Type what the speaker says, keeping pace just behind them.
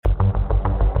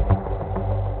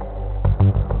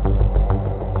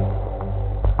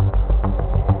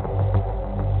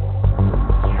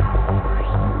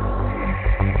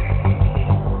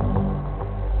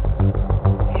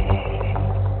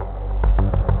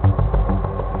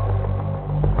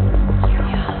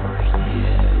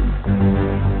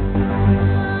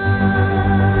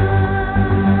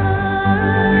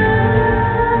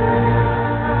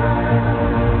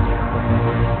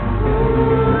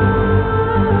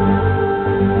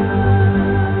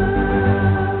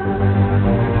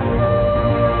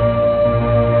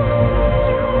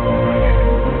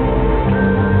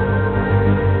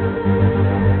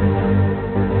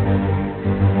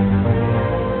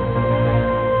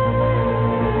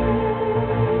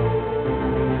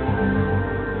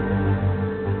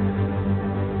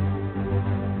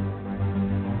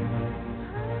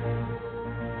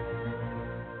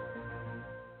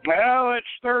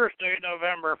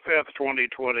November 5th,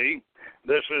 2020.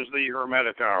 This is the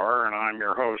Hermetic Hour, and I'm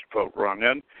your host, Pope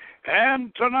Runyon.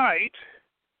 And tonight,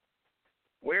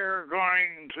 we're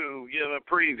going to give a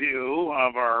preview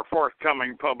of our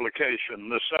forthcoming publication,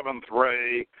 the Seventh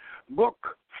Ray,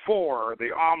 Book 4,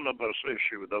 the Omnibus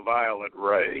Issue, the Violet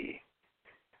Ray.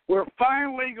 We're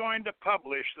finally going to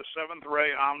publish the Seventh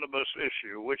Ray Omnibus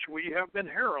Issue, which we have been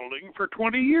heralding for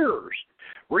 20 years,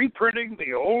 reprinting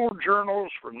the old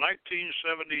journals from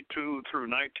 1972 through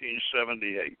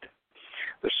 1978.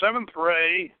 The Seventh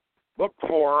Ray, Book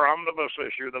 4, Omnibus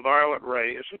Issue, the Violet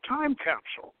Ray, is a time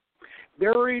capsule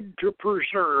buried to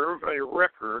preserve a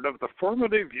record of the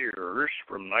formative years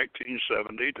from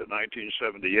 1970 to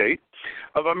 1978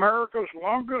 of America's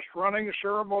longest-running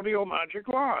ceremonial magic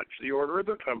lodge, the Order of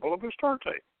the Temple of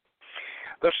Astarte.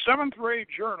 The Seventh Ray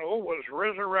Journal was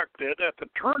resurrected at the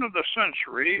turn of the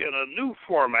century in a new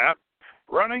format,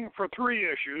 running for 3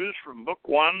 issues from Book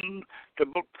 1 to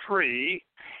Book 3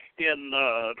 in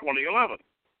 2011.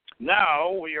 Now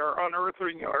we are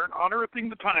unearthing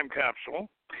the time capsule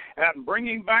and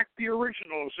bringing back the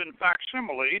originals in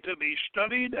facsimile to be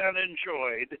studied and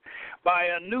enjoyed by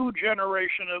a new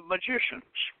generation of magicians.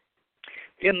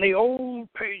 In the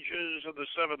old pages of the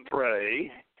Seventh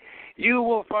Ray, you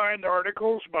will find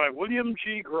articles by William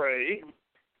G. Gray,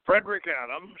 Frederick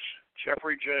Adams,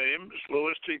 Geoffrey James,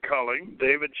 Louis T. Culling,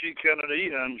 David G.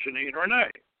 Kennedy, and Janine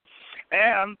Renee,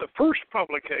 and the first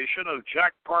publication of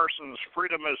Jack Parsons'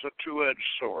 Freedom as a Two-Edged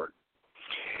Sword.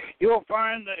 You'll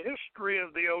find the history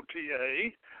of the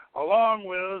O.T.A., along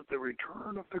with the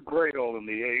return of the Grail in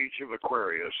the age of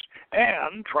Aquarius,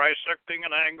 and Trisecting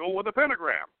an angle with a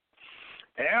pentagram,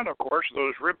 and, of course,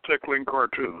 those ribtickling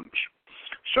cartoons.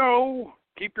 So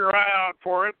keep your eye out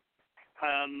for it,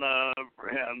 and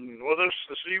with us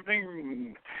this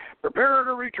evening, prepare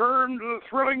to return to the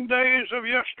thrilling days of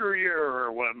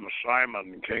yesteryear when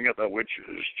Simon, King of the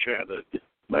Witches, chanted,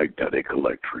 "Magnetic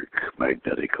electric,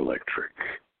 magnetic electric."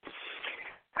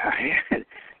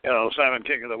 Simon,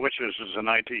 King of the Witches is a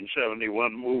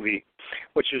 1971 movie,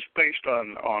 which is based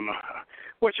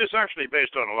which is actually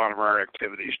based on a lot of our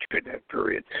activities during that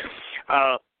period.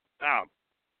 Now,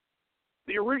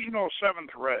 the original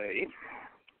Seventh Ray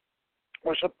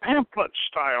was a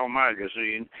pamphlet-style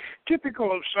magazine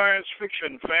typical of science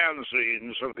fiction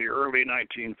fanzines of the early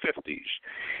 1950s.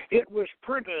 It was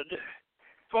printed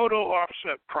photo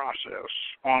offset process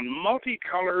on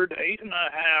multicolored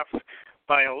 8.5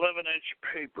 by 11-inch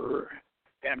paper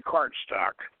and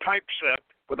cardstock, typeset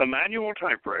with a manual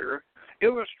typewriter,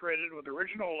 illustrated with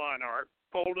original line art,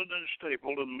 folded and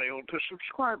stapled and mailed to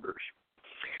subscribers.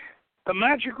 The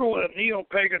magical and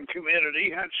neo-pagan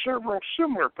community had several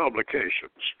similar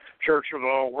publications: Church of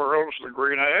All Worlds, The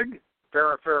Green Egg,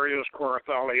 Periferia's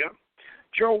Corathalia,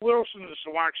 Joe Wilson's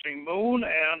The Waxing Moon,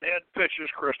 and Ed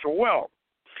Fitch's Crystal Well.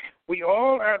 We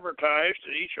all advertised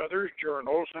in each other's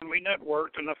journals, and we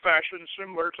networked in a fashion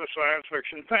similar to science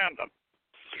fiction fandom.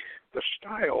 The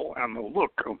style and the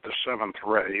look of the Seventh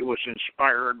Ray was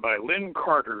inspired by Lynn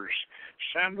Carter's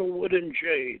Sandalwood and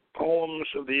Jade, Poems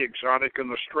of the Exotic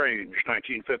and the Strange,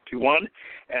 1951,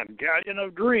 and Galleon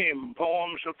of Dream,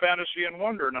 Poems of Fantasy and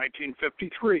Wonder,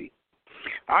 1953.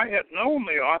 I had known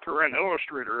the author and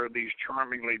illustrator of these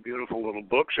charmingly beautiful little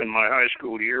books in my high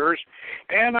school years,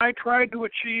 and I tried to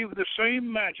achieve the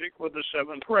same magic with the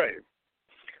Seventh Ray.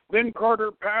 Lynn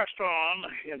Carter passed on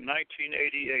in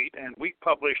 1988, and we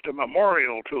published a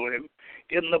memorial to him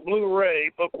in the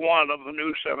Blu-ray Book 1 of the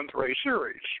new Seventh Ray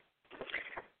series,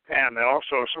 and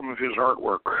also some of his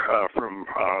artwork from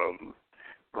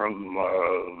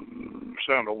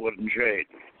Sandalwood and Jade.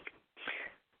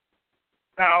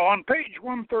 Now, on page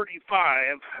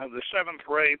 135 of the Seventh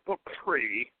Ray, Book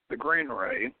 3, The Green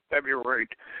Ray, February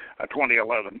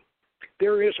 2011,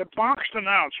 there is a boxed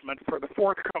announcement for the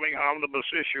forthcoming omnibus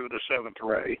issue of the Seventh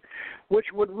Ray, which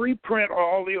would reprint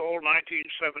all the old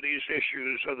 1970s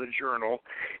issues of the journal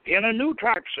in a new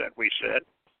typeset, we said,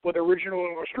 with original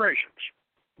illustrations.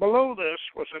 Below this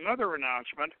was another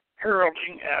announcement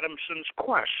heralding Adamson's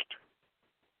quest.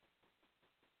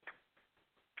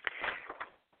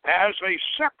 As a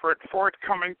separate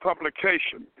forthcoming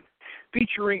publication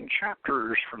featuring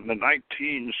chapters from the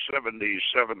 1970s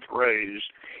Seventh Rays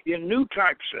in new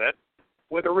typeset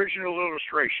with original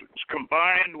illustrations,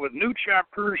 combined with new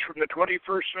chapters from the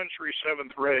 21st century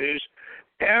Seventh Rays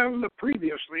and the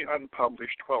previously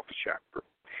unpublished 12th chapter.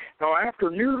 Now, after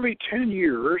nearly 10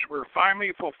 years, we're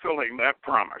finally fulfilling that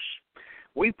promise.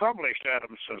 We published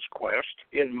Adamson's Quest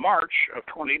in March of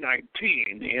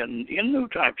 2019 in new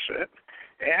typeset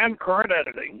and current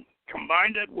editing,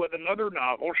 combined it with another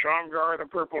novel, Shamgar the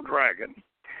Purple Dragon.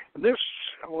 This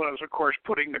was, of course,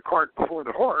 putting the cart before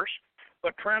the horse,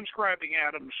 but transcribing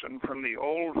Adamson from the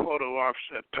old photo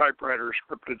offset typewriter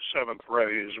scripted Seventh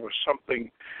Rays was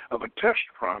something of a test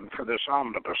run for this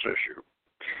omnibus issue.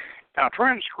 Now,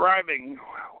 transcribing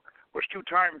was too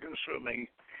time-consuming,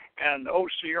 and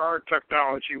OCR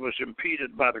technology was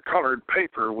impeded by the colored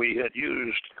paper we had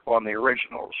used on the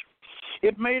originals.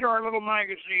 It made our little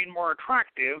magazine more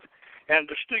attractive and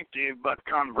distinctive, but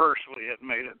conversely, it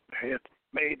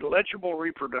made legible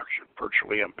reproduction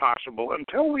virtually impossible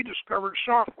until we discovered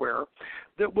software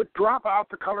that would drop out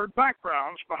the colored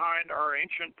backgrounds behind our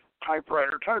ancient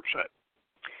typewriter typeset.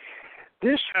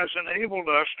 This has enabled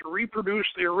us to reproduce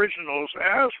the originals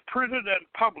as printed and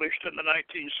published in the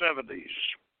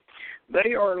 1970s.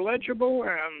 They are legible,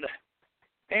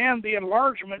 and the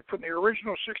enlargement from the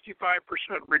original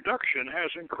 65% reduction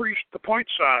has increased the point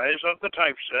size of the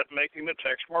typeset, making the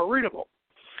text more readable,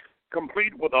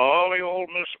 complete with all the old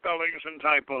misspellings and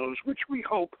typos, which we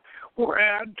hope will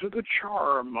add to the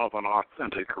charm of an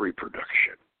authentic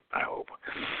reproduction. I hope.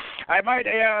 I might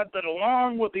add that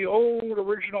along with the old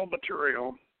original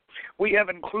material, we have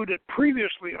included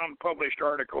previously unpublished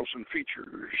articles and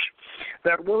features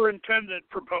that were intended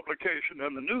for publication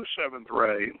in the new Seventh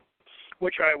Ray,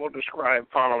 which I will describe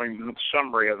following the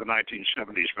summary of the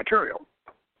 1970s material.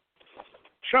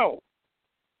 So,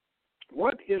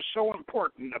 what is so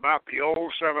important about the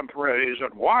old Seventh Rays,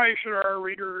 and why should our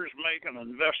readers make an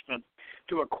investment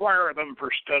to acquire them for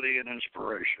study and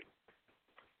inspiration?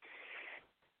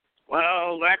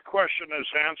 Well, that question is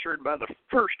answered by the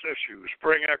first issue,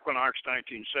 Spring Equinox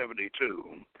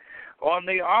 1972. On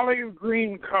the olive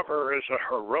green cover is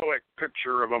a heroic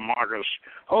picture of a magus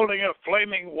holding a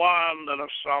flaming wand and a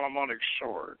Solomonic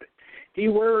sword. He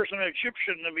wears an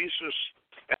Egyptian nemesis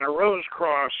and a rose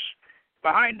cross.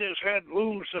 Behind his head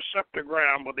looms the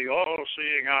septagram with the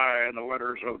all-seeing eye and the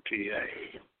letters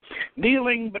O.T.A.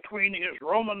 Kneeling between his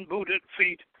Roman-booted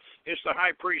feet is the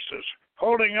high priestess,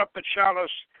 holding up the chalice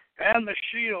and the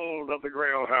shield of the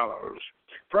Grail Hallows.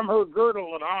 From her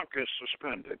girdle an ankh is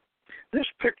suspended. This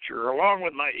picture, along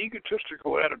with my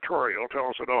egotistical editorial,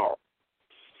 tells it all.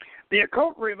 The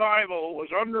occult revival was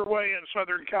underway in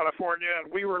Southern California,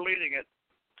 and we were leading it.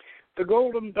 The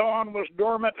Golden Dawn was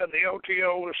dormant, and the O.T.A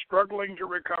was struggling to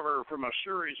recover from a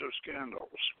series of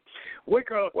scandals.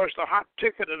 Wicca was the hot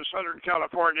ticket in Southern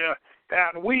California,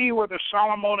 and we were the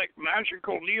Solomonic,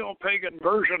 magical, neo-pagan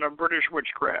version of British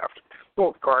witchcraft.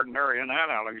 Both Gardnerian and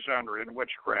Alexandrian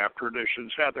witchcraft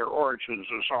traditions had their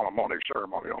origins in Solomonic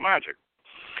ceremonial magic.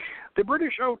 The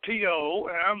British O.T.A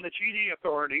and the GD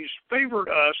authorities favored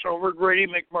us over Grady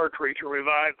McMurtry to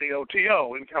revive the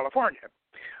O.T.A in California.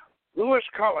 Lewis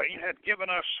Culling had given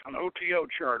us an O.T.A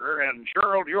charter, and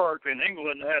Gerald York in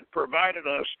England had provided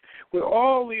us with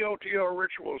all the O.T.A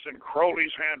rituals in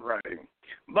Crowley's handwriting.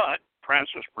 But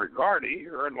Francis Brigardi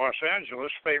here in Los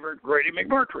Angeles favored Grady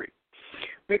McMurtry.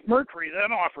 McMurtry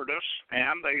then offered us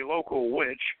and a local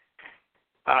witch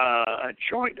a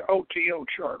joint O.T.A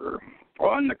charter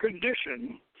on the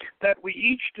condition that we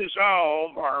each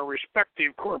dissolve our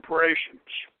respective corporations,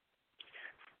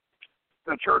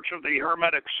 the Church of the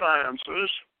Hermetic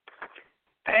Sciences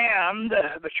and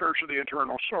the Church of the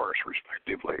Eternal Source,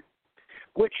 respectively,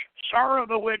 which Sarah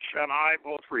the Witch and I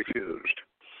both refused.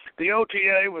 The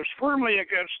O.T.A was firmly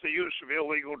against the use of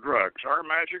illegal drugs. Our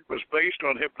magic was based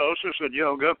on hypnosis and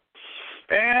yoga,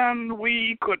 and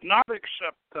we could not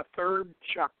accept the third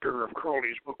chapter of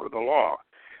Crowley's Book of the Law.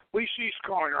 We ceased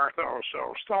calling ourselves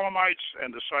Tholomites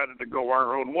and decided to go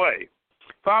our own way,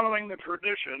 following the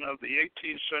tradition of the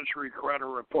 18th century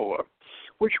Karata-Rapoa,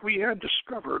 which we had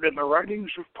discovered in the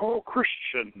writings of Paul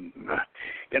Christian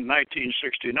in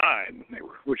 1969,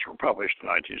 which were published in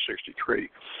 1963.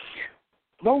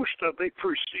 Most of the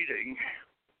preceding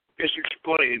is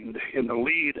explained in the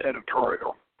lead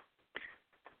editorial.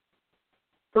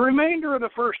 The remainder of the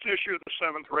first issue of the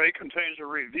Seventh Ray contains a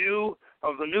review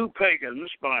of The New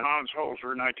Pagans by Hans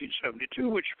Holzer, 1972,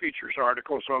 which features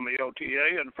articles on the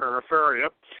O.T.A and Periferia,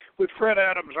 with Fred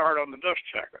Adams' art on the dust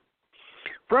jacket.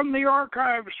 From the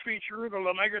archives feature the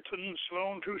Lemegeton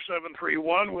Sloan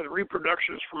 2731 with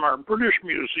reproductions from our British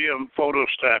Museum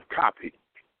photostat copy,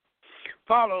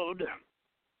 followed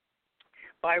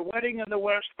by Wedding in the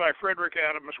West by Frederick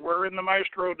Adams, wherein the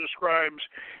maestro describes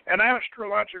an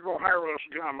astrological Hieros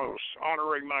Gamos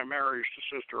honoring my marriage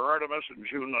to Sister Artemis in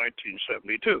June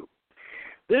 1972.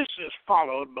 This is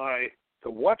followed by The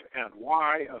What and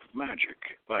Why of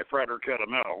Magic by Frederick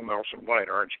Edamel, Nelson White,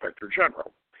 our Inspector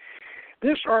General.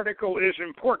 This article is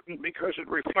important because it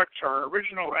reflects our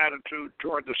original attitude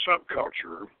toward the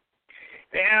subculture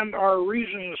and our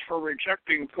reasons for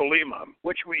rejecting Thelema,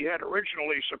 which we had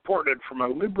originally supported from a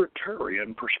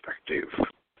libertarian perspective.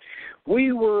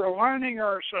 We were aligning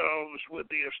ourselves with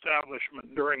the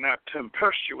establishment during that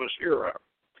tempestuous era.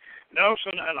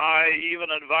 Nelson and I even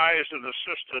advised and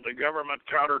assisted a government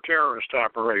counter-terrorist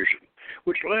operation,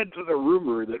 which led to the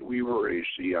rumor that we were a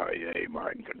CIA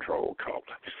mind control cult.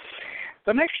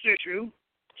 The next issue,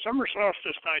 Summer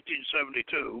Solstice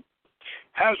 1972,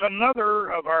 has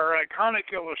another of our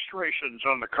iconic illustrations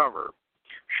on the cover,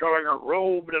 showing a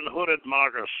robed and hooded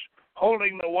magus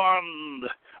holding the wand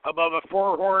above a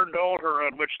four-horned altar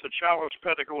on which the chalice,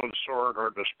 pentacle, and sword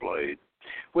are displayed,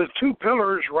 with two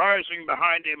pillars rising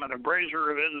behind him and a brazier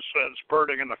of incense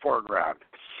burning in the foreground.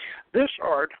 This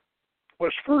art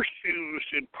was first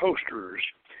used in posters,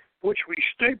 which we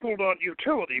stapled on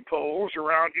utility poles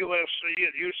around USC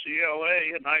and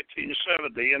UCLA in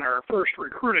 1970 in our first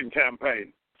recruiting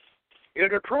campaign.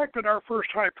 It attracted our first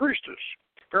high priestess,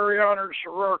 very honored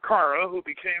Soror Cara, who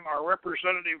became our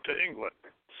representative to England.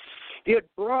 It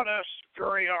brought us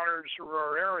very honored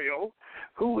Soror Ariel,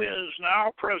 who is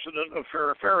now president of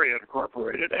Ferriferia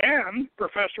Incorporated, and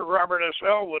Professor Robert S.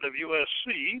 Elwood of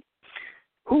USC,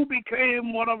 who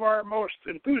became one of our most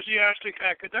enthusiastic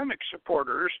academic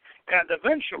supporters and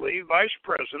eventually vice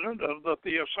president of the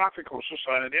Theosophical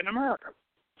Society in America.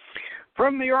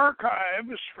 From the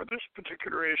archives for this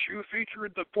particular issue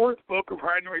featured the fourth book of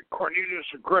Heinrich Cornelius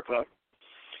Agrippa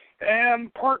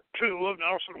and part 2 of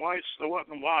Nelson White's The What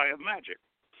and Why of Magic,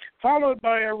 followed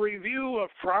by a review of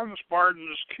Franz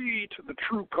Barden's Key to the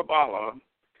True Kabbalah,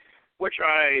 which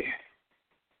I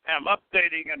am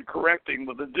updating and correcting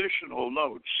with additional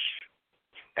notes,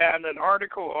 and an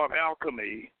article on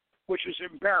alchemy, which is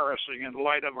embarrassing in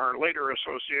light of our later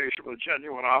association with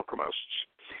genuine alchemists.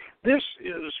 This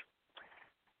is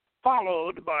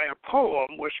followed by a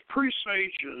poem which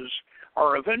presages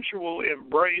our eventual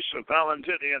embrace of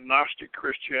Valentinian Gnostic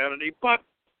Christianity, but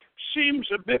seems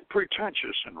a bit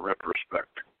pretentious in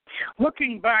retrospect.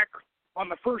 Looking back on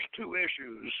the first 2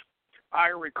 issues, I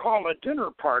recall a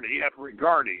dinner party at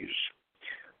Rigardi's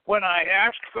when I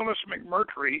asked Phyllis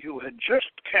McMurtry, who had just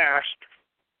cast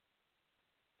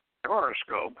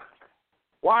horoscope,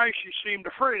 why she seemed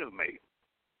afraid of me.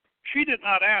 She did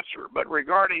not answer, but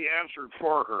Rigardi answered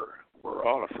for her. We're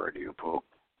all afraid of you, Pope.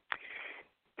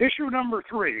 Issue number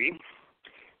 3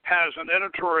 has an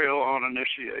editorial on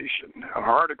initiation, an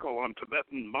article on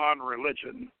Tibetan Mon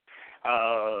religion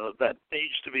that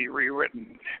needs to be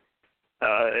rewritten.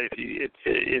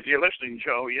 If you're listening,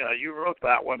 Joe, yeah, you wrote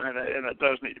that one, and it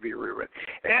does need to be rewritten.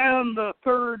 And the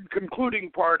third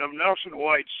concluding part of Nelson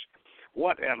White's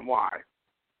What and Why.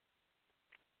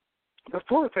 The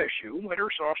fourth issue, Winter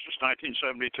Solstice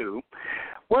 1972,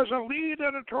 was a lead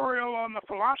editorial on the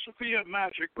philosophy of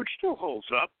magic, which still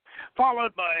holds up,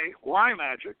 followed by Why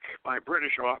Magic by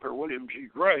British author William G.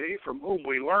 Gray, from whom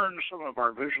we learned some of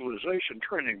our visualization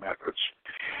training methods.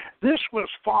 This was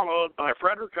followed by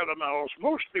Frederick Adams'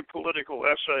 mostly political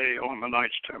essay on the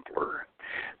Knights Templar.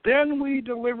 Then we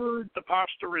delivered the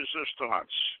Pasta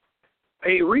Resistance,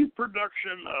 a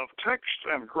reproduction of text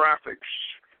and graphics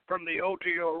from the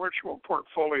O.T.A ritual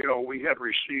portfolio we had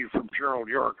received from Gerald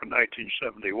York in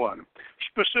 1971,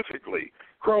 specifically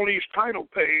Crowley's title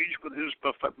page with his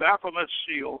Baphomet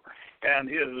seal and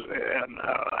his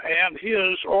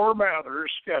or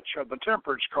Mather's sketch of the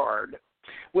Temperance card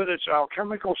with its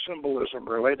alchemical symbolism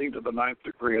relating to the 9th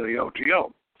degree of the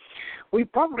O.T.A. We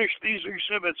published these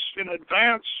exhibits in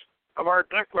advance of our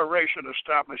declaration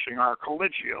establishing our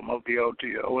Collegium of the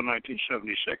O.T.A in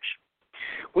 1976.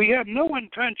 We had no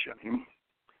intention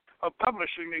of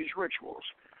publishing these rituals,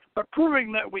 but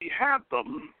proving that we had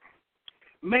them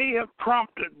may have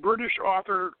prompted British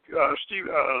author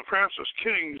Francis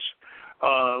King's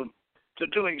to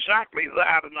do exactly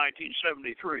that in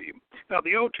 1973. Now,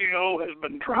 the O.T.A has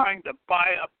been trying to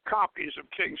buy up copies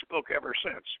of King's book ever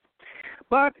since.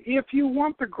 But if you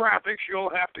want the graphics,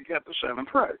 you'll have to get the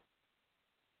Seventh Ray.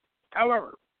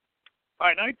 However,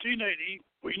 by 1980,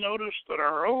 we noticed that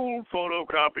our old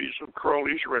photocopies of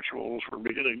Crowley's rituals were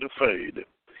beginning to fade.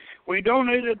 We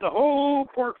donated the whole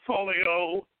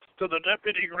portfolio to the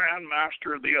Deputy Grand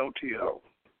Master of the O.T.A.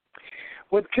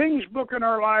 With King's book in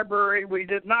our library, we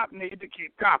did not need to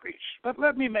keep copies. But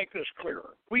let me make this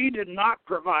clearer. We did not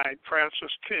provide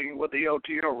Francis King with the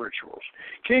O.T.A rituals.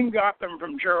 King got them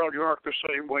from Gerald York the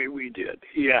same way we did.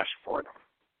 He asked for them.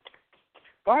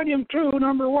 Volume 2,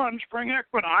 Number 1, Spring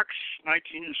Equinox,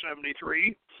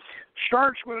 1973,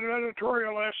 starts with an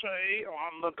editorial essay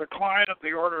on the decline of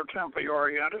the Order of Templi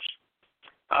Orientis.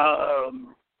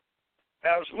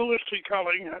 As Lewis T.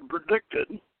 Culling had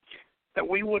predicted, that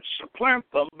we would supplant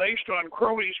them based on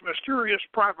Crowley's mysterious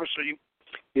prophecy,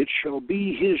 "It shall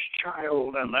be his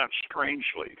child," and that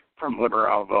strangely, from Liber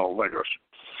Alvel Legis.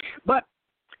 But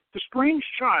the strange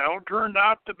child turned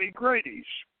out to be Grady's.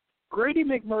 Grady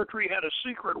McMurtry had a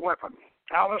secret weapon,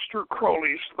 Aleister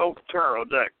Crowley's Thoth Tarot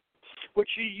deck,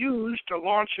 which he used to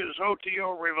launch his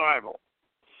O.T.A revival.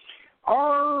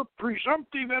 Our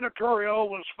presumptive editorial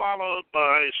was followed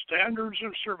by Standards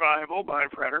of Survival by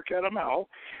Frederick Adams,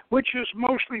 which is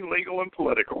mostly legal and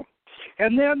political.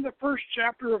 And then the first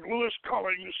chapter of Lewis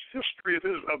Culling's history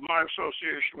of my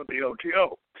association with the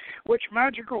O.T.A, which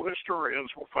magical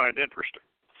historians will find interesting.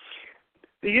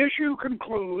 The issue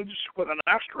concludes with an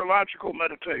astrological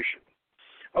meditation,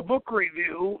 a book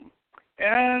review,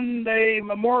 and a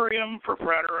memoriam for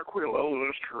Frater Aquila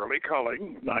Lewis Shirley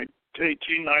Culling,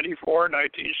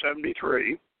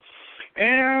 1894-1973,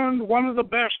 and one of the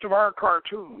best of our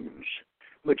cartoons,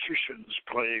 magicians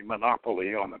playing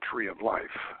Monopoly on the Tree of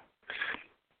Life.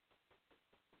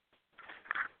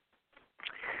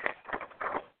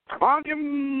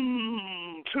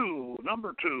 Volume 2,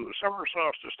 number 2, Summer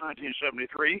Solstice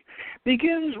 1973,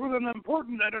 begins with an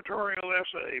important editorial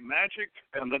essay, Magic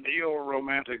and the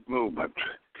Neo-Romantic Movement.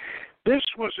 This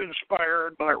was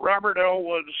inspired by Robert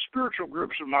Elwood's Spiritual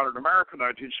Groups of Modern America,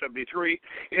 1973,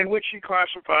 in which he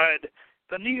classified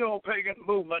the neo-pagan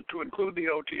movement to include the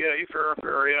O.T.A,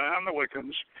 Feraferia, and the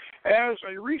Wiccans as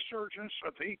a resurgence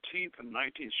of 18th and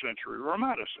 19th century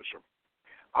Romanticism.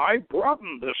 I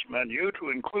broadened this menu to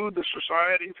include the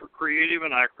Society for Creative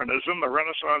Anachronism, the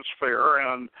Renaissance Fair,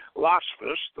 and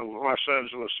LOSFIS, the Los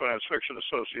Angeles Science Fiction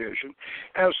Association,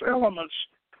 as elements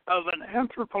of an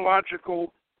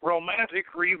anthropological romantic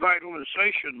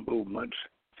revitalization movement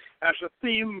as a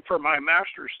theme for my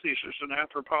master's thesis in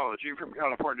anthropology from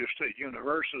California State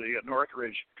University at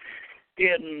Northridge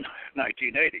in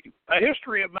 1980. A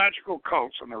History of Magical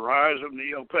Cults and the Rise of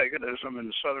Neo-Paganism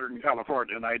in Southern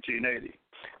California, 1980.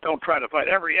 Don't try to find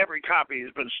every copy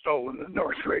has been stolen in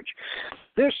Northridge.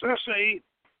 This essay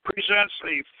presents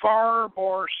a far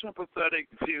more sympathetic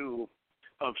view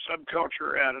of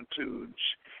subculture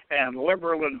attitudes and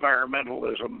liberal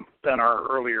environmentalism than our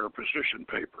earlier position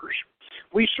papers.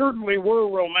 We certainly were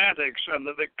romantics, and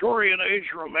the Victorian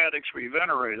age romantics we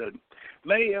venerated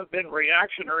may have been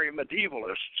reactionary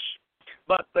medievalists,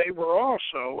 but they were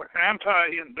also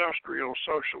anti-industrial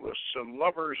socialists and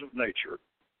lovers of nature.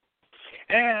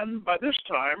 And by this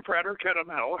time, Frederick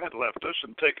Adams had left us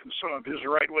and taken some of his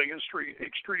right-wing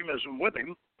extremism with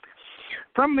him.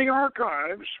 From the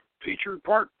archives, featured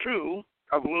part 2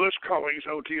 of Lewis Culling's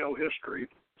O.T.A history.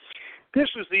 This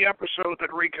is the episode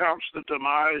that recounts the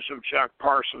demise of Jack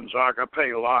Parsons'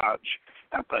 Agape Lodge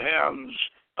at the hands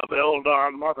of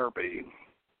Eldon Motherby.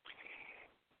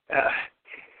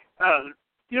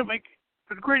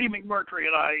 Grady McMurtry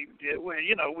and I,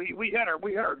 we had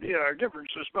our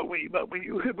differences, but we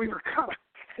were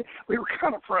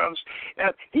kind of friends.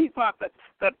 And he thought that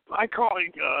I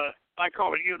calling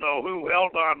you know who,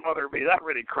 Eldon Motherby, that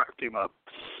really cracked him up,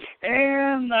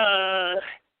 and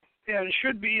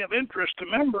should be of interest to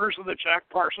members of the Jack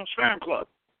Parsons fan club.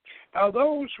 Now,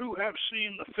 those who have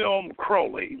seen the film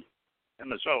Crowley,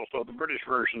 and it's also the British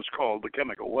version is called The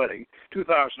Chemical Wedding,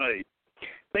 2008,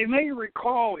 they may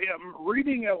recall him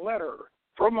reading a letter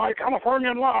from my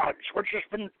Californian lodge, which has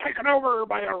been taken over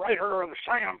by a writer of the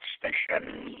science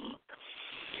fiction.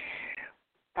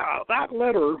 That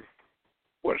letter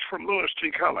was from Louis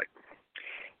T. Culling,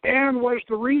 and was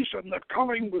the reason that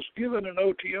Culling was given an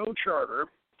O.T.A charter,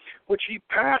 which he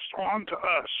passed on to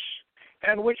us,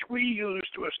 and which we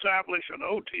used to establish an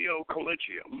O.T.A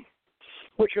collegium,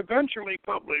 which eventually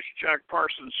published Jack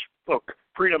Parsons' book,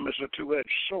 Freedom is a Two-Edged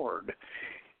Sword,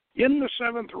 in the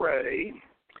Seventh Ray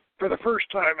for the first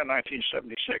time in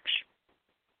 1976.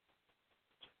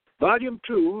 Volume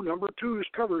 2, number 2's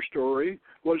cover story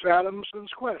was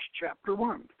Adamson's Quest, Chapter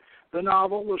 1. The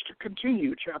novel was to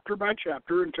continue chapter by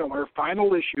chapter until our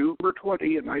final issue, number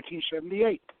 20, in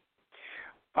 1978.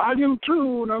 Volume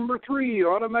 2, number 3,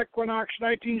 Autumn Equinox,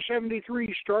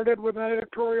 1973, started with an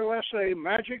editorial essay,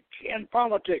 Magic and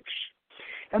Politics.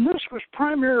 And this was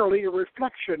primarily a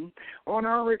reflection on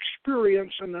our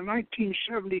experience in the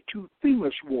 1972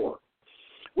 Themis War,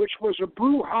 which was a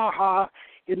brouhaha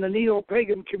in the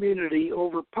neo-pagan community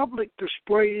over public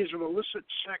displays of illicit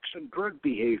sex and drug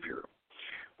behavior.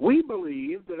 We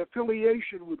believe that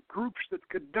affiliation with groups that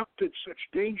conducted such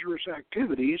dangerous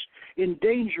activities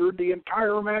endangered the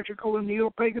entire magical and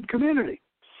neo-pagan community.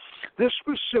 This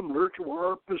was similar to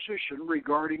our position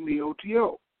regarding the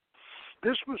O.T.A.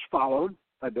 This was followed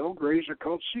by Bill Gray's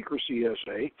Occult Secrecy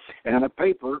essay and a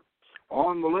paper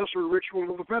on the lesser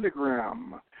ritual of the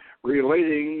pentagram,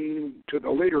 relating to the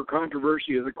later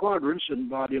controversy of the quadrants in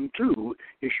Volume 2,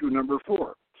 Issue number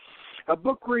 4. A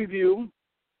book review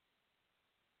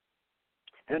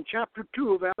and Chapter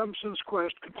 2 of Adamson's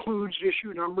Quest concludes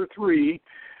Issue number 3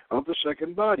 of the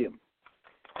second volume.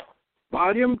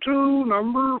 Volume 2,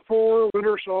 number 4,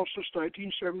 Winter Solstice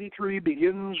 1973,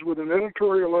 begins with an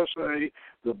editorial essay,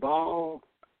 The Baal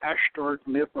Astarte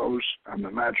Mythos and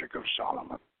the Magic of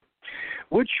Solomon,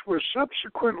 which was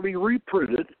subsequently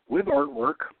reprinted with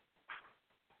artwork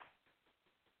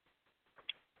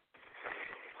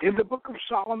in the Book of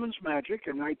Solomon's Magic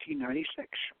in 1996.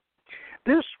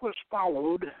 This was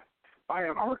followed by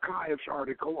an archives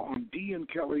article on D. and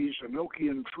Kelly's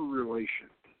Enochian True Relation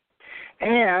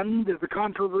and the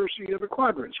controversy of the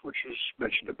quadrants, which is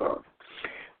mentioned above,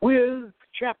 with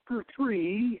Chapter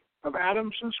 3 of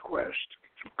Adamson's Quest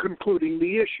concluding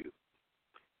the issue.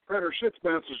 Frederick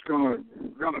Adams is going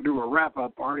to do a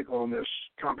wrap-up article on this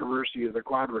controversy of the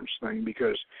quadrants thing,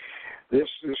 because this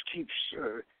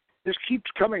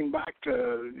keeps coming back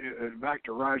to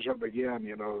rise up again.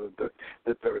 You know,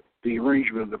 the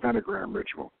arrangement of the pentagram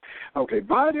ritual. Okay,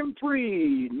 Volume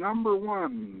 3, Number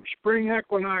 1, Spring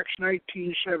Equinox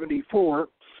 1974,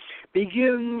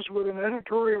 begins with an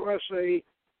editorial essay,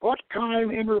 What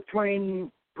Kind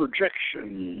Interplane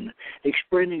Projection,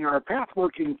 explaining our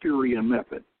path-working theory and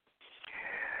method.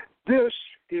 This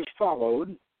is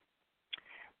followed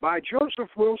by Joseph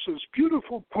Wilson's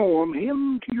beautiful poem,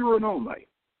 Hymn to Euronome.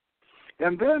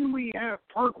 And then we have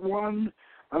Part 1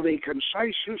 of a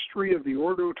concise history of the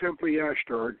Ordo Templi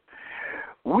Astarte,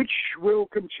 which will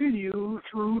continue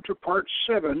through to Part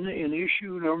 7 in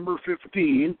issue number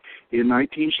 15 in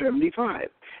 1975.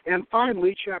 And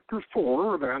finally, Chapter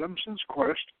 4 of Adamson's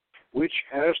Quest, which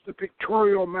has the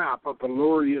pictorial map of the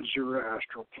Laureate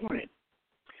Zoroastral Plane.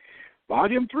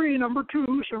 Volume 3, Number 2,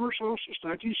 Summer Solstice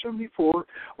 1974,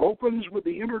 opens with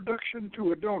the introduction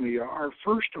to Adonia, our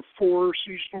first of 4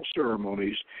 seasonal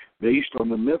ceremonies based on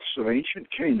the myths of ancient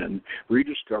Canaan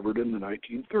rediscovered in the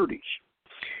 1930s.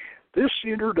 This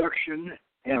introduction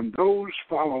and those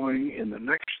following in the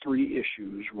next 3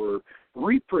 issues were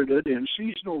reprinted in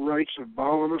Seasonal Rites of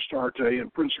Baal and Astarte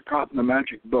and Princecat and the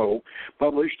Magic Bow,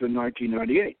 published in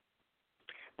 1998.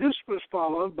 This was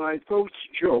followed by Thoth's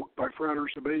Joke by Frater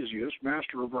Sabasius,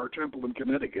 master of our temple in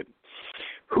Connecticut,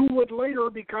 who would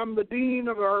later become the dean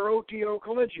of our O.T.A.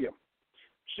 Collegium.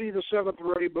 See the Seventh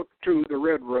Ray Book 2, The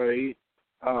Red Ray,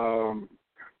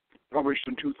 published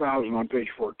in 2000 on page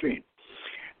 14.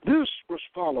 This was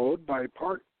followed by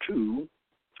Part 2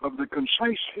 of the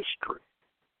Concise History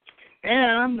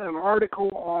and an article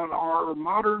on our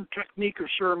modern technique of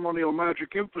ceremonial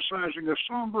magic, emphasizing a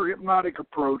somber hypnotic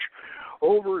approach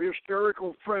over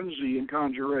hysterical frenzy and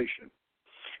conjuration.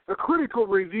 A critical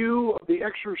review of The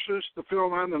Exorcist, the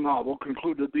film and the novel,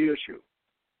 concluded the issue.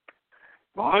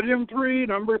 Volume 3,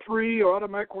 Number 3,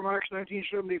 Autumn Equinox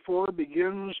 1974,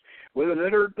 begins with an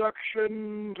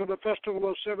introduction to the Festival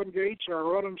of Seven Gates,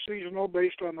 our autumn seasonal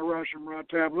based on the Rashomon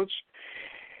tablets,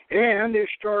 and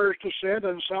Ishtar's Descent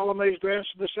and Salome's Dance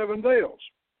of the Seven Veils,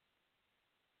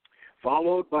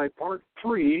 followed by Part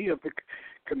 3 of the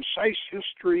Concise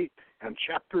History and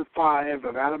Chapter 5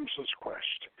 of Adamson's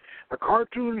Quest, a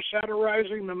cartoon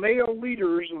satirizing the male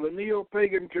leaders of the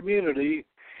neo-pagan community,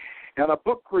 and a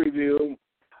book review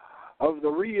of the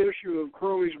reissue of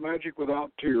Crowley's Magic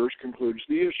Without Tears concludes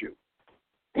the issue.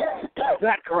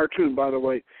 That cartoon, by the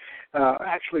way,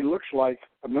 actually looks like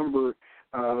a number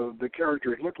the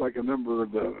characters look like a number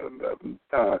of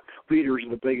the leaders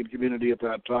of the pagan community at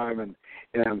that time, and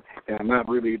that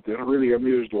really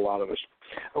amused a lot of us.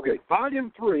 Okay,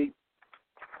 Volume 3,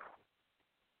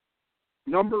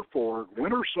 Number 4,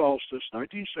 Winter Solstice,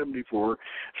 1974,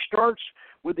 starts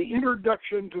with the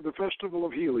introduction to the Festival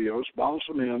of Helios,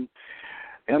 Balsamin,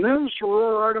 and then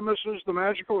Soror Artemis's The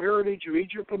Magical Heritage of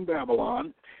Egypt and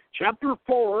Babylon, Chapter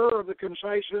 4 of the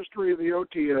Concise History of the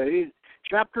O.T.A.,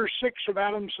 Chapter 6 of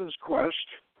Adamson's Quest,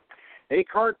 a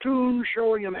cartoon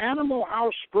showing an Animal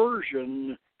House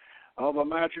version of a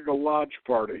Magical Lodge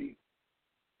party,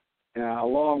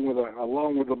 along with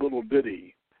a little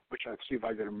ditty, which I'll see if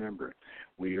I can remember it.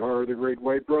 We are the Great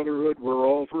White Brotherhood, we're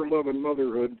all for love and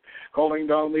motherhood, calling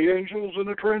down the angels in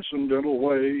a transcendental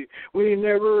way. We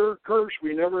never curse,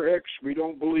 we never hex, we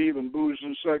don't believe in booze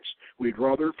and sex, we'd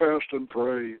rather fast and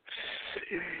pray.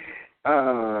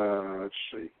 Let's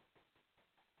see.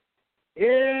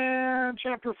 In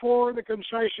Chapter 4, the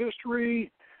Concise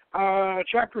History,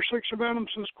 Chapter 6 of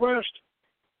Adamson's Quest,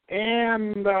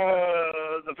 and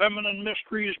The Feminine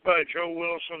Mysteries by Joe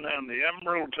Wilson, and The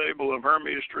Emerald Table of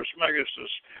Hermes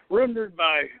Trismegistus, rendered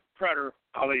by Frederick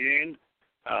Adams.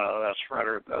 That's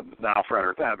Frederick, now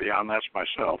Frederick Adams, that's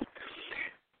myself.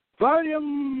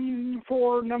 Volume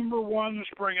 4, Number 1,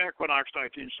 Spring Equinox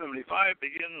 1975,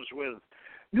 begins with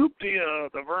Nuptia,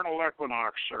 the vernal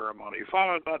equinox ceremony,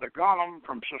 followed by the Golem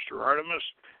from Sister Artemis,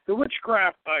 the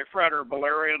Witchcraft by Frater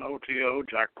Valerian, O.T.A,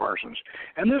 Jack Parsons,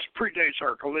 and this predates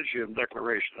our Collegium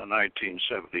Declaration in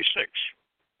 1976.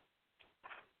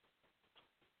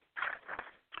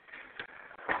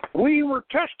 We were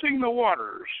testing the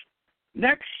waters.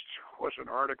 Next was an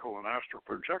article in Astral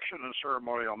Projection and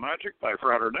Ceremonial Magick by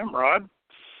Frater Nimrod.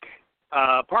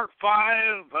 Part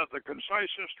 5 of the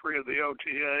Concise History of the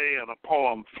O.T.A. and a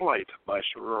poem, Flight, by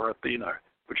Soror Athena,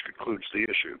 which concludes the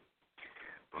issue.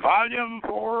 Volume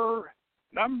 4,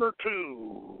 Number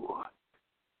 2.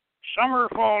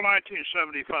 Summer-Fall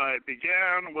 1975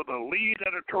 began with a lead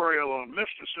editorial on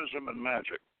mysticism and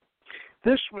magic.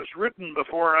 This was written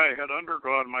before I had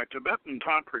undergone my Tibetan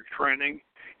Tantric training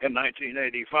in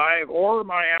 1985 or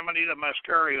my Amanita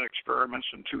Muscaria experiments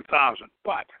in 2000,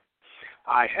 but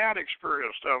I had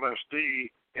experienced LSD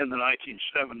in the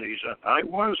 1970s, and I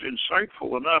was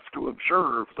insightful enough to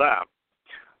observe that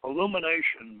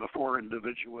illumination before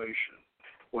individuation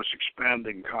was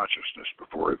expanding consciousness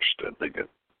before extending it.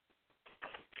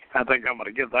 I think I'm going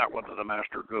to give that one to the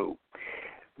Master Go.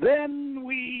 Then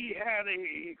we had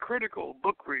a critical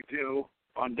book review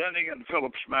on Denning and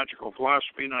Phillips' Magical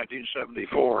Philosophy,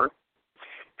 1974,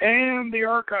 and the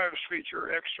archives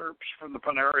feature excerpts from the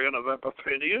Panarion of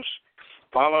Epiphanius,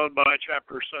 followed by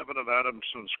Chapter 7 of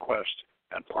Adamson's Quest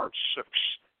and Part 6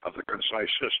 of the Concise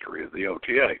History of the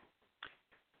O.T.A.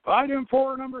 Volume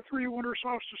 4, Number 3, Winter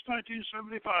Solstice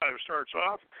 1975 starts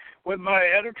off with my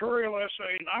editorial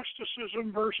essay,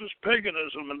 Gnosticism versus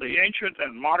Paganism in the Ancient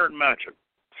and Modern Magic,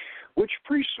 which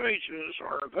presages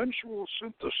our eventual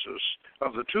synthesis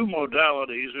of the two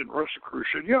modalities in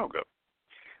Rosicrucian Yoga.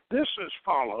 This is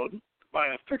followed by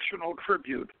a fictional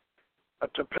tribute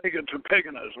to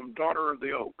paganism, Daughter of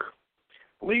the Oak,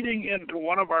 leading into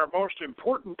one of our most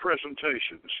important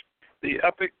presentations, the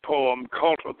epic poem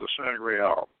Cult of the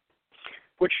Sangreal,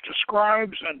 which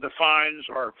describes and defines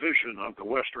our vision of the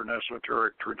Western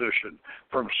esoteric tradition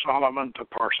from Solomon to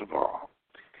Parsifal,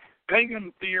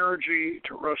 pagan theurgy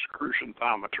to Rosicrucian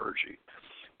thaumaturgy,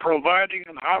 providing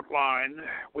an outline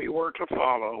we were to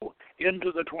follow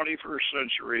into the 21st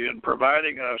century and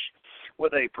providing us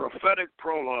with a prophetic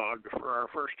prologue for our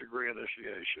first degree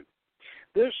initiation.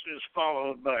 This is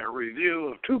followed by a review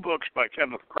of two books by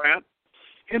Kenneth Grant.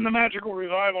 In the Magical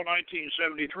Revival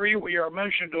 1973, we are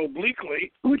mentioned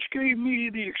obliquely, which gave me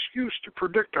the excuse to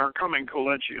predict our coming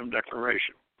Collegium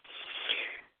Declaration.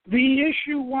 The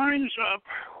issue winds up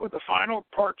with the final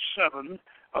Part 7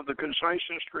 of the Concise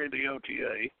History of the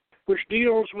O.T.A., which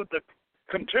deals with the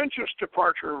contentious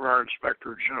departure of our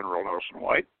Inspector General, Nelson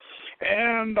White,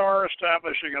 and our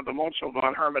establishing of the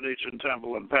Montalban Hermitage and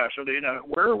Temple in Pasadena,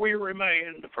 where we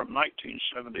remained from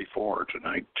 1974 to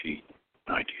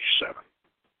 1997.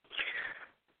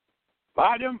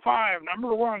 Volume 5,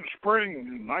 Number 1,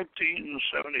 Spring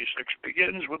 1976,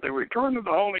 begins with the return of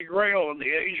the Holy Grail in the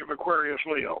age of Aquarius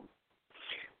Leo.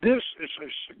 This is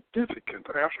a significant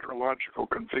astrological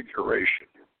configuration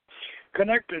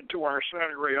connected to our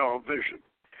Sangreal vision.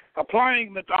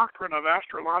 Applying the doctrine of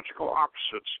astrological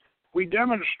opposites, we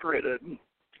demonstrated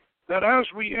that as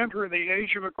we enter the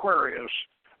age of Aquarius,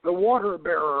 the water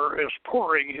bearer is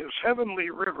pouring his heavenly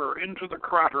river into the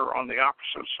crater on the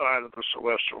opposite side of the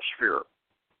celestial sphere.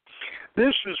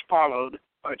 This is followed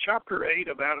by Chapter 8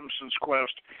 of Adamson's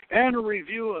Quest and a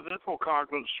review of Ithel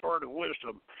Coughlin's Sword of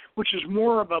Wisdom, which is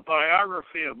more of a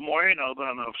biography of Moeno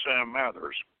than of Sam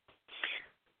Mathers.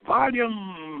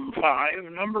 Volume 5,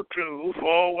 Number 2,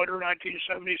 Fall-Winter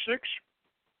 1976,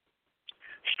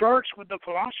 starts with the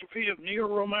philosophy of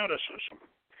Neo-Romanticism,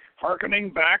 harkening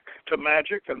back to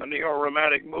magic and the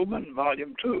Neo-Romantic movement,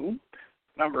 Volume 2,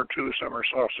 Number 2, Summer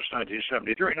Solstice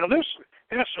 1973. Now, this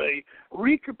essay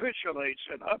recapitulates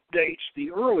and updates the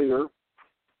earlier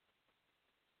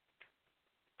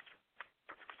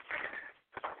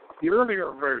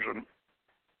version.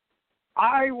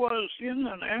 I was in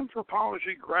an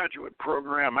anthropology graduate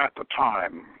program at the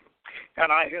time,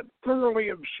 and I had thoroughly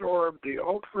absorbed the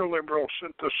ultra-liberal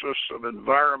synthesis of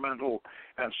environmental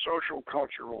and social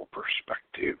cultural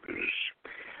perspectives.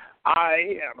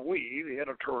 I and we, the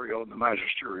editorial and the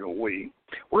magisterial we,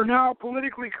 were now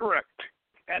politically correct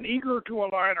and eager to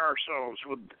align ourselves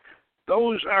with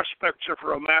those aspects of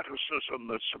romanticism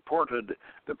that supported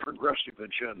the progressive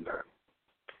agenda.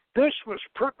 This was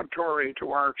preparatory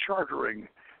to our chartering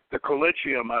the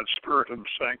Collegium ad Spiritum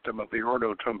Sanctum of the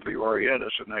Ordo Templi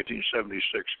Orientis in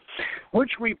 1976,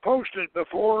 which we posted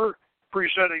before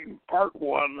presenting Part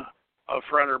 1 of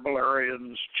Frater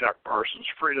Valerian's Jack Parsons'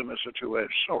 Freedom is a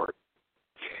Two-Edged Sword.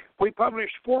 We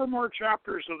published 4 more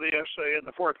chapters of the essay in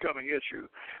the forthcoming issue,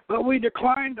 but we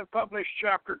declined to publish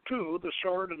Chapter 2, The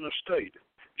Sword and the State,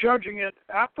 judging it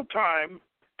at the time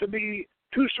to be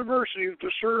too subversive to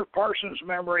serve Parsons'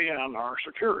 memory and our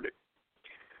security.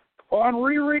 On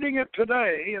rereading it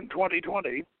today in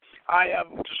 2020, I have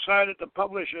decided to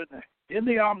publish it in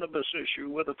the Omnibus issue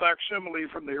with a facsimile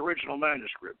from the original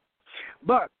manuscript.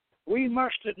 But we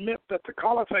must admit that the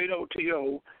Caliphate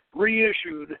O.T.A.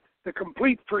 reissued The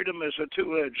Complete Freedom is a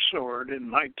Two-Edged Sword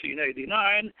in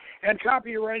 1989 and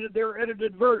copyrighted their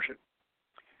edited version.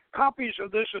 Copies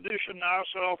of this edition now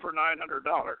sell for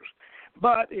 $900,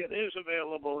 but it is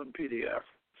available in PDF.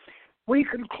 We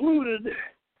concluded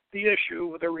the issue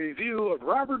with a review of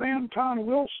Robert Anton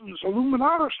Wilson's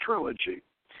Illuminatus trilogy,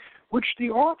 which the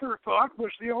author thought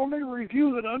was the only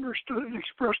review that understood and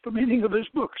expressed the meaning of his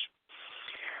books.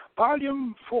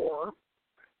 Volume 6,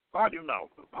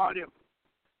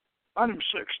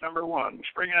 number 1,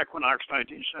 Spring Equinox,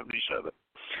 1977.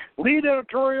 Lead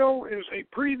editorial is a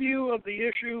preview of the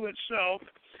issue itself,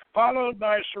 followed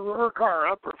by Soror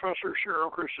Cara, Professor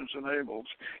Cheryl Christensen Abel's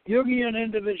Jungian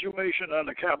Individuation on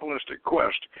the Kabbalistic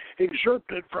Quest,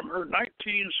 excerpted from her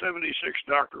 1976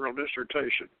 doctoral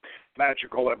dissertation,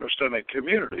 Magical Epistemic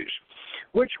Communities,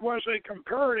 which was a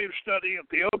comparative study of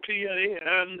the O.T.A.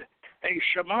 and a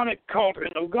shamanic cult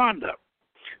in Uganda.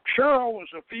 Cheryl was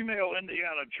a female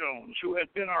Indiana Jones who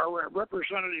had been our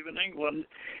representative in England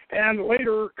and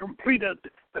later completed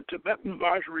the Tibetan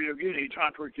Vajrayogini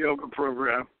Tantric Yoga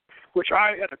program, which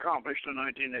I had accomplished in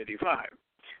 1985.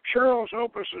 Cheryl's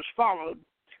opus is followed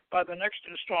by the next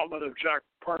installment of Jack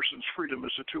Parsons' Freedom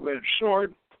is a Two-Edged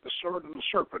Sword, The Sword and the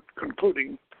Serpent,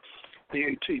 concluding the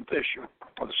 18th issue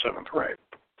of the Seventh Ray.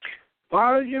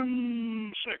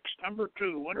 Volume 6, number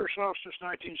 2, Winter Solstice,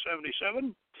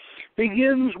 1977,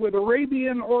 begins with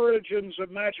Arabian Origins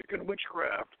of Magic and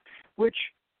Witchcraft, which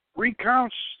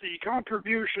recounts the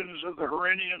contributions of the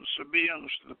Iranian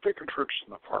Sabaeans to the Picatrix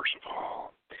and the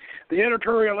Parsifal. The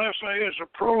editorial essay is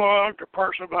a prologue to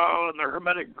Parsifal and the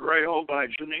Hermetic Grail by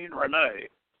Janine Renee.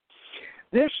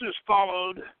 This is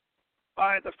followed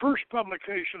by the first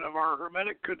publication of our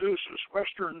Hermetic Caduceus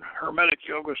Western Hermetic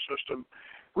Yoga System,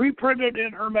 reprinted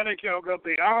in Hermetic Yoga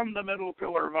Beyond the Middle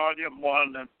Pillar, Volume 1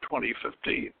 in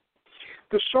 2015.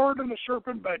 The Sword and the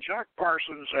Serpent by Jack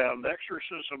Parsons and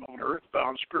Exorcism of an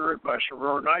Earthbound Spirit by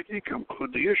Soror Nike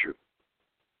conclude the issue.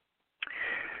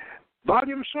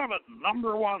 Volume 7,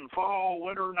 number 1, Fall,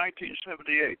 Winter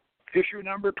 1978, issue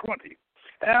number 20,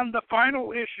 and the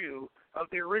final issue of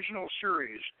the original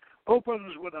series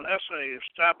opens with an essay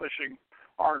establishing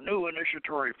our new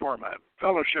initiatory format,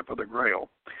 Fellowship of the Grail,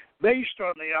 based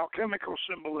on the alchemical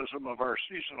symbolism of our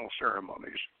seasonal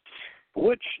ceremonies,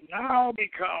 which now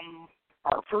become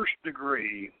our first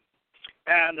degree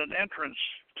and an entrance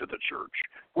to the church,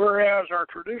 whereas our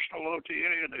traditional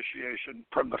O.T.A. initiation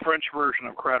from the French version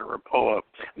of Crater-Apoa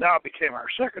now became our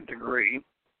second degree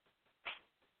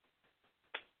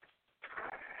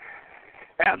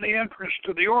and the entrance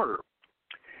to the order.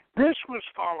 This was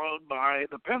followed by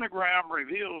The Pentagram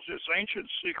Reveals Its Ancient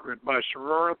Secret by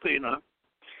Soror Athena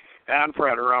and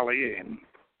Frater Aliene.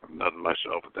 Not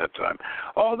myself at that time.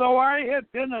 Although I had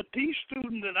been a D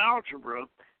student in algebra,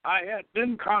 I had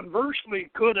been conversely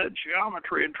good at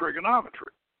geometry and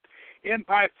trigonometry. In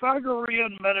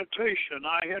Pythagorean meditation,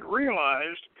 I had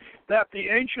realized that the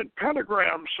ancient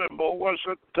pentagram symbol was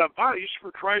a device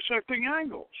for trisecting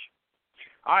angles.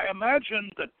 I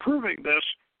imagined that proving this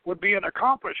would be an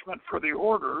accomplishment for the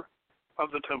order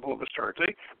of the Temple of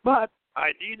Astarte, but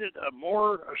I needed a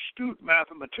more astute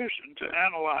mathematician to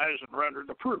analyze and render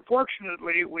the proof.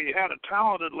 Fortunately, we had a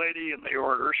talented lady in the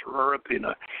order, Soror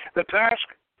Athena. The task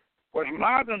was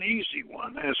not an easy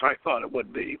one, as I thought it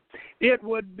would be. It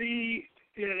would be,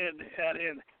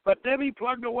 but Debbie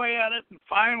plugged away at it and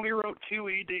finally wrote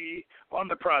QED on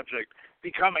the project,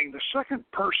 becoming the second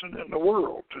person in the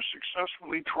world to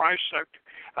successfully trisect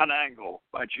an angle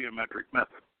by geometric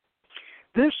method.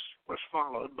 This was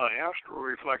followed by Astral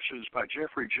Reflections by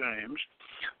Geoffrey James,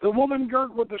 The Woman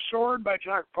Girt with the Sword by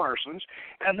Jack Parsons,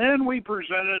 and then we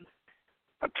presented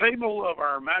a table of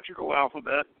our magical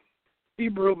alphabet,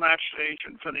 Hebrew matched to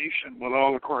ancient Phoenician with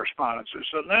all the correspondences.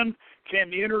 And then came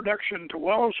the introduction to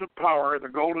Wells of Power, the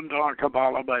Golden Dawn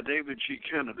Kabbalah by David G.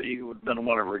 Kennedy, who had been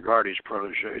one of Rigardi's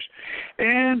proteges,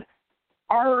 and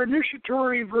our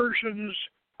initiatory versions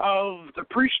of the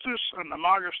Priestess and the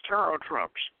Magus Tarot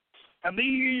Trumps. And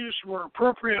these were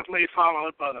appropriately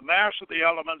followed by the Mass of the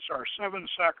Elements, our Seventh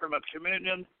Sacrament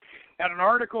Communion, and an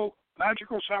article,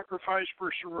 Magical Sacrifice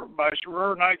by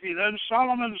Soror Nike, then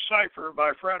Solomon's Cipher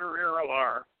by Frederick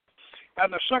Adams,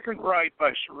 and the Second Rite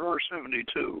by Soror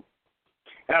 72.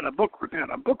 And a book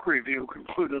review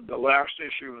concluded the last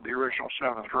issue of the original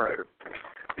Seventh Ray.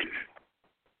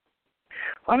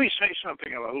 Let me say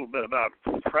something a little bit about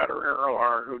Frederick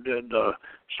Adams, who did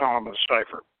Solomon's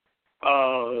Cipher.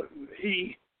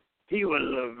 He was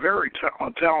a very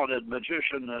talented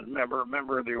magician and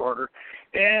member of the order,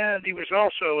 and he was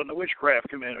also in the witchcraft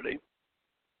community.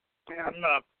 And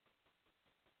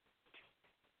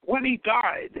when he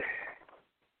died,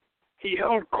 he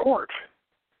held court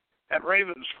at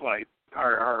Ravensflight,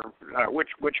 our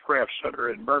witchcraft center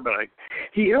in Burbank.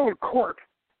 He held court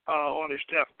on his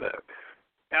deathbed,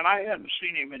 and I hadn't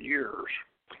seen him in years.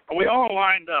 And we all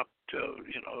lined up to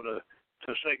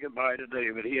say goodbye to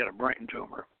David. He had a brain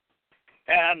tumor.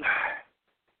 And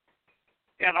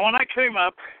when I came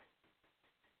up,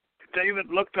 David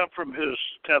looked up from his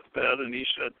deathbed and he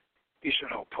said,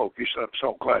 "Oh, Pope," he said, "I'm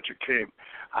so glad you came.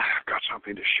 I've got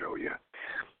something to show you."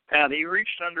 And he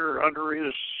reached under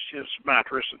his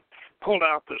mattress and pulled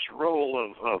out this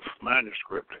roll of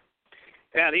manuscript.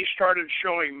 And he started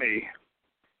showing me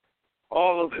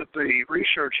all of the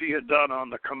research he had done on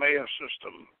the Kamea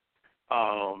system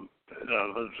of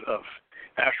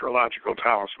astrological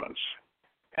talismans.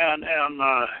 And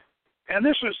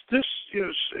this is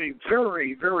a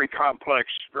very, very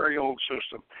complex, very old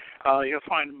system. You'll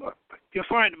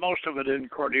find most of it in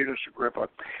Cornelius Agrippa,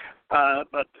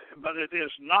 but it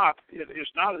is not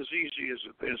as easy as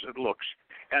it looks.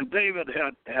 And David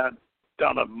had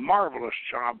done a marvelous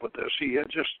job with this. He had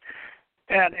just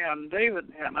and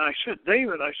David and I said,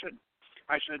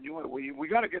 we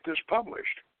got to get this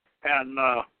published. And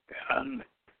I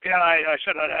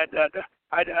said,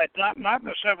 not in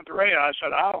the Seventh Ray. I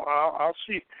said, I'll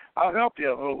see, I'll help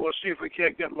you. We'll see if we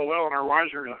can't get Llewellyn or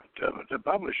Weiser to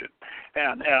publish it.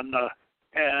 And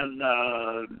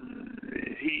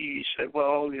he said,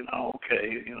 well,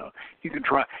 okay, you can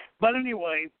try. But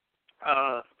anyway,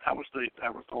 that was the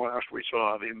last we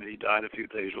saw of him. He died a few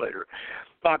days later.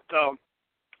 But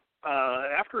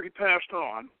after he passed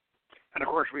on, and of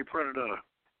course we printed a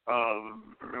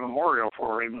memorial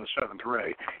for him in the Seventh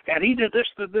Ray. And he did this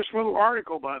little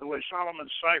article, by the way,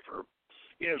 Solomon's Cipher,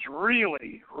 is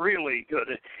really, really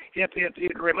good.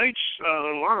 It relates a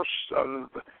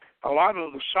lot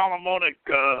of the Solomonic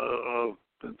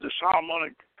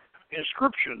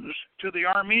inscriptions to the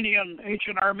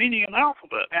ancient Armenian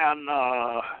alphabet,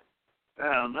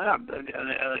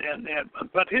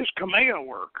 but his Kamea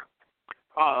work,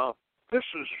 this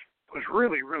was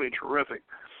really, really terrific.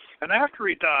 And after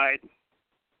he died,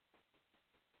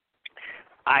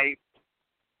 I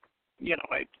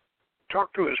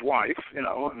talked to his wife, and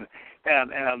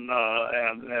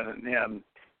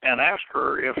asked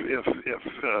her if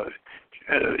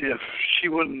she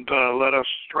wouldn't let us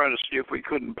try to see if we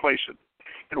couldn't place it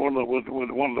in with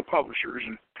one of the publishers,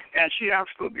 and she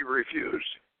absolutely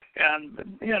refused.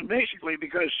 And basically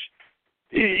because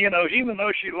even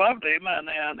though she loved him and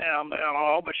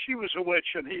all, but she was a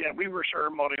witch and we were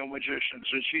ceremonial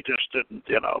magicians, and she just didn't,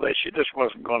 she just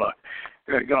wasn't gonna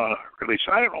release.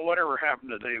 I don't know whatever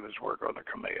happened to David's work on the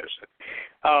Kameas.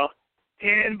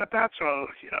 But that's a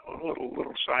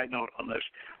little side note on this.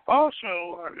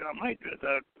 Also, I might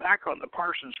back on the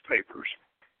Parson's papers.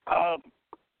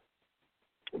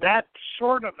 That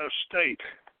sort of estate.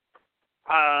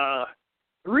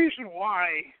 The reason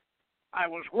why I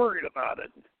was worried about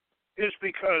it is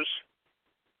because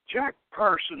Jack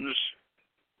Parsons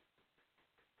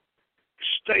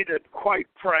stated quite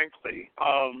frankly,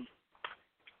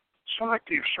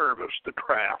 selective service, the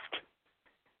craft,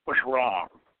 was wrong,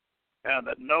 and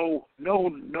that no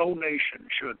nation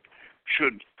should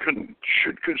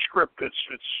conscript its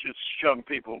young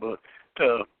people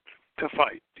to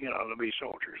fight, to be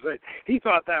soldiers. He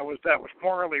thought that was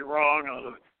morally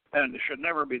wrong and it should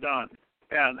never be done.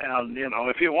 And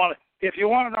if you want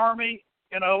an army,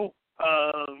 induce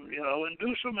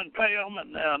them and pay them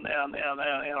and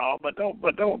all, but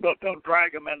don't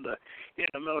drag them into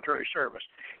military service.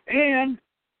 And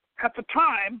at the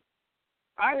time,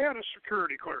 I had a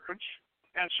security clearance,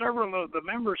 and several of the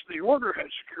members of the order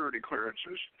had security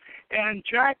clearances. And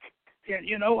Jack,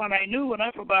 and I knew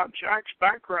enough about Jack's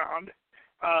background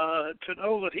to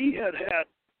know that he had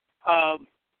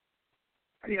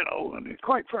and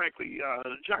quite frankly,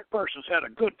 Jack Parsons had a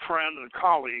good friend and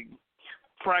colleague,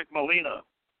 Frank Molina,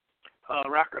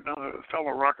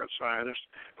 fellow rocket scientist,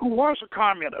 who was a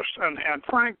communist, and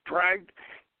Frank dragged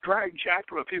Jack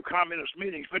to a few communist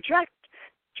meetings, but Jack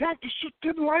just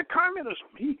didn't like communism.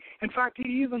 In fact,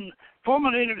 he even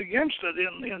fulminated against it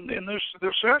in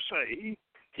this essay.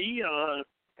 He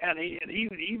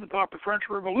even thought the French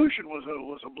Revolution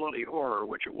was a bloody horror,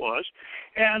 which it was,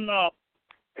 and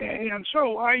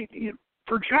so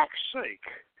for Jack's sake.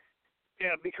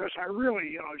 Yeah, because I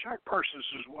really, Jack Parsons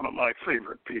is one of my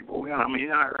favorite people. I mean,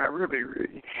 I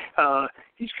really,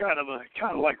 he's kind of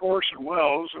like Orson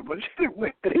Welles, but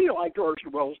he liked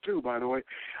Orson Welles too, by the way.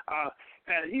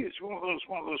 And he's one of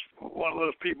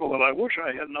those people that I wish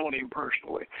I had known him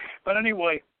personally. But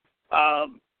anyway,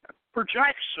 for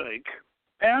Jack's sake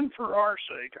and for our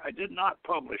sake, I did not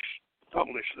publish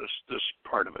this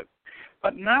part of it.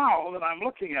 But now that I'm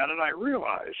looking at it, I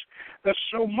realize that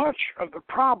so much of the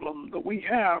problem that we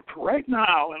have right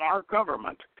now in our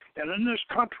government and in this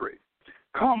country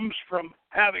comes from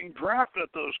having drafted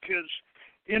those kids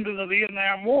into the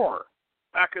Vietnam War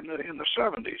back in the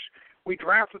 70s. We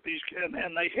drafted these kids,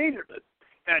 and they hated it,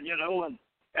 and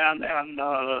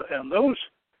those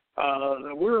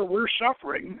we're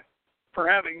suffering for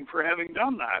having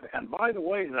done that. And by the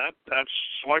way, that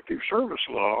selective service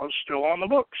law is still on the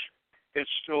books. It's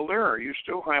still there. You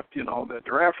still have to, the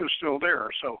draft is still there.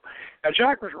 So,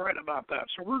 Jack was right about that.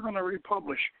 So we're going to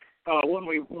republish when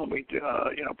we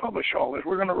publish all this.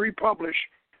 We're going to republish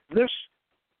this,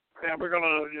 and we're going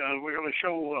to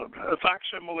show a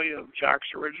facsimile of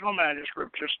Jack's original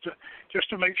manuscript just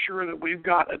to make sure that we've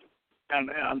got it, and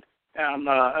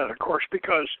of course,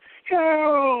 because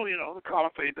the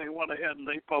Caliphate, they went ahead and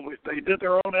they did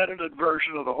their own edited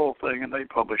version of the whole thing, and they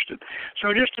published it.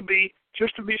 So just to be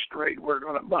straight, we're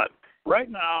gonna. But right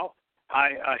now,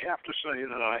 I have to say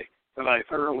that I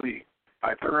thoroughly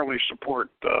support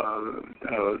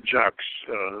Jack's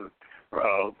The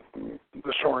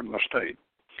Sword and the State.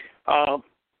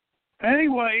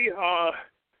 Anyway,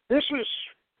 this is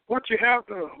what you have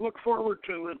to look forward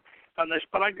to on this.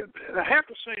 But I have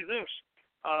to say this: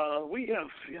 we have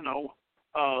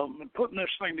been putting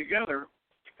this thing together,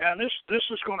 and this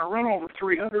is going to run over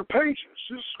 300 pages.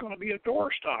 This is going to be a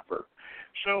door stopper.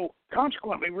 So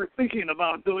consequently, we're thinking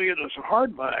about doing it as a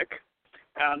hardback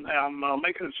and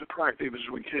making it as attractive as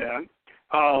we can.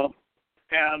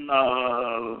 And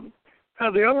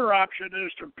the other option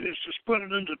is to split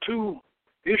it into 2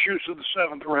 issues of the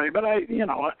Seventh Ray. But I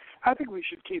think we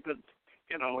should keep it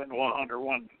under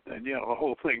one, and the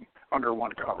whole thing under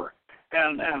one cover.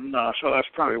 And so that's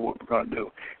probably what we're going to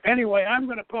do. Anyway, I'm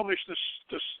going to publish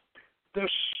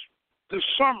this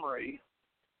summary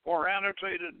or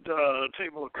annotated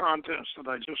table of contents that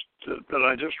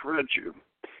I just read you.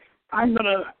 I'm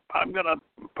gonna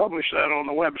publish that on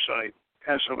the website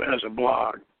as a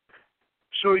blog,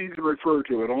 so you can refer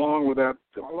to it along with that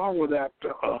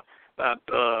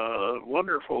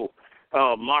wonderful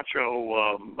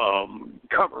macho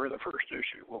cover of the first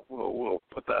issue. We'll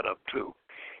put that up too.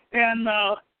 And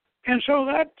so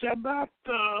that about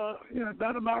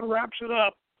wraps it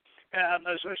up. And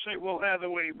as I say,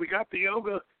 we got the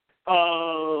yoga,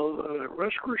 the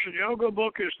Ressurrection Yoga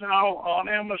book is now on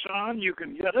Amazon. You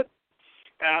can get it.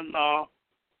 And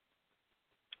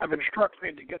I've been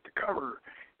struggling to get the cover.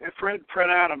 And Fred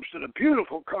Adams did a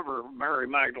beautiful cover of Mary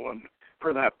Magdalene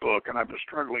for that book, and I've been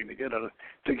struggling to get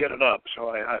it up. So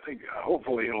I think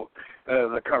hopefully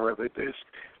the cover of it is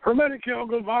Hermetic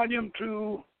Yoga Volume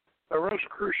 2. The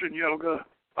Rosicrucian Yoga,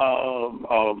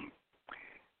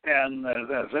 and as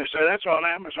I say, that's on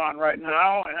Amazon right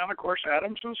now. And of course,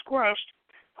 Adamson's Quest,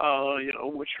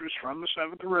 which was from the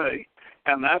Seventh Ray,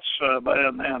 and that's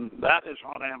and that is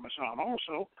on Amazon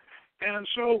also. And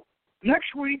so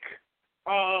next week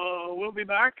we'll be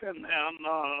back and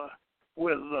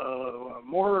with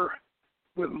more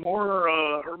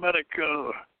Hermetic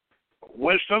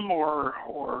wisdom or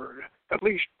at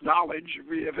least knowledge.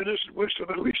 If it isn't wisdom,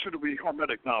 at least it'll be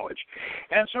Hermetic knowledge.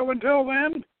 And so until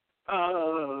then,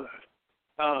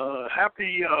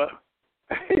 happy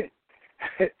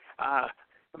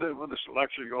with this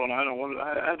election going, I don't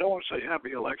want to say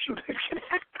happy election.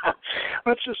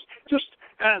 Let's just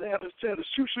and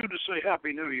it's too soon to say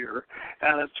Happy New Year,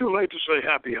 and it's too late to say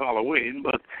Happy Halloween.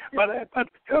 But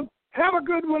have a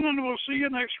good one, and we'll see you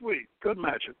next week. Good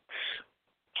magic.